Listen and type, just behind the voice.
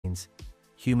machines,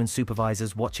 human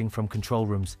supervisors watching from control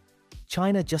rooms.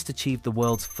 China just achieved the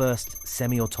world's first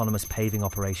semi-autonomous paving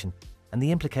operation, and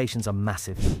the implications are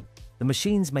massive. The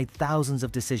machines made thousands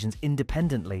of decisions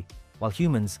independently, while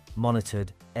humans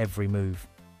monitored every move.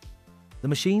 The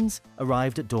machines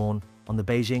arrived at dawn on the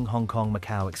Beijing-Hong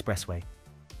Kong-Macau Expressway.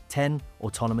 10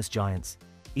 autonomous giants,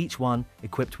 each one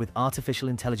equipped with artificial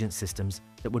intelligence systems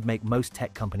that would make most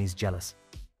tech companies jealous.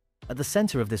 At the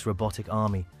center of this robotic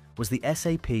army was the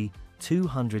SAP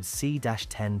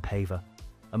 200C-10 paver,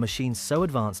 a machine so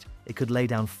advanced it could lay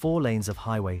down 4 lanes of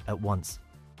highway at once.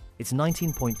 Its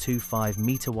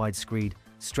 19.25-meter-wide screed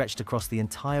stretched across the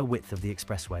entire width of the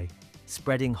expressway,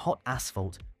 spreading hot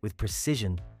asphalt with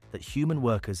precision that human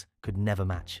workers could never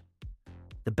match.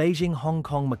 The Beijing-Hong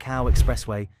Kong-Macau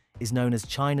Expressway is known as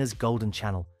China's Golden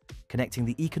Channel, connecting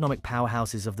the economic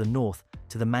powerhouses of the north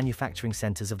to the manufacturing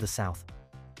centers of the south.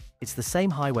 It's the same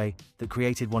highway that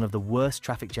created one of the worst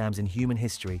traffic jams in human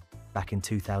history back in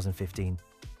 2015.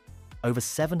 Over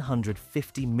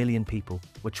 750 million people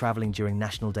were traveling during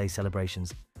National Day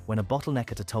celebrations when a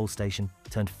bottleneck at a toll station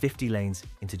turned 50 lanes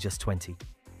into just 20.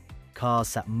 Cars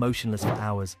sat motionless for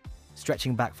hours,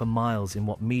 stretching back for miles in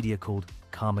what media called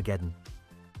Carmageddon.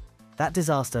 That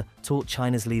disaster taught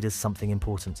China's leaders something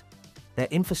important. Their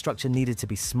infrastructure needed to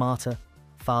be smarter,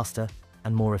 faster,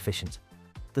 and more efficient.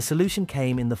 The solution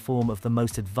came in the form of the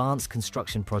most advanced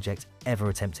construction project ever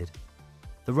attempted.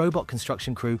 The robot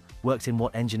construction crew worked in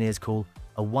what engineers call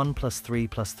a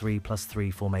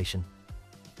 1+3+3+3 formation.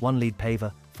 1 lead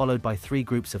paver, followed by 3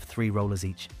 groups of 3 rollers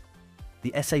each.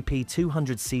 The SAP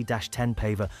 200C-10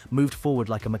 paver moved forward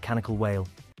like a mechanical whale,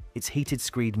 its heated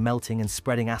screed melting and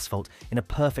spreading asphalt in a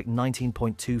perfect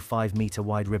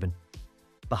 19.25-meter-wide ribbon.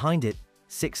 Behind it,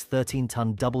 6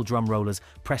 13-ton double drum rollers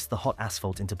pressed the hot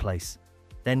asphalt into place.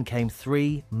 Then came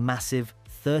 3 massive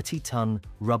 30-ton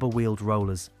rubber-wheeled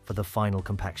rollers for the final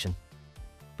compaction.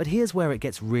 But here's where it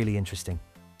gets really interesting.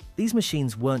 These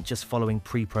machines weren't just following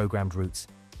pre-programmed routes.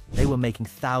 They were making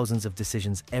thousands of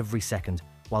decisions every second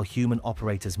while human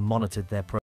operators monitored their progress.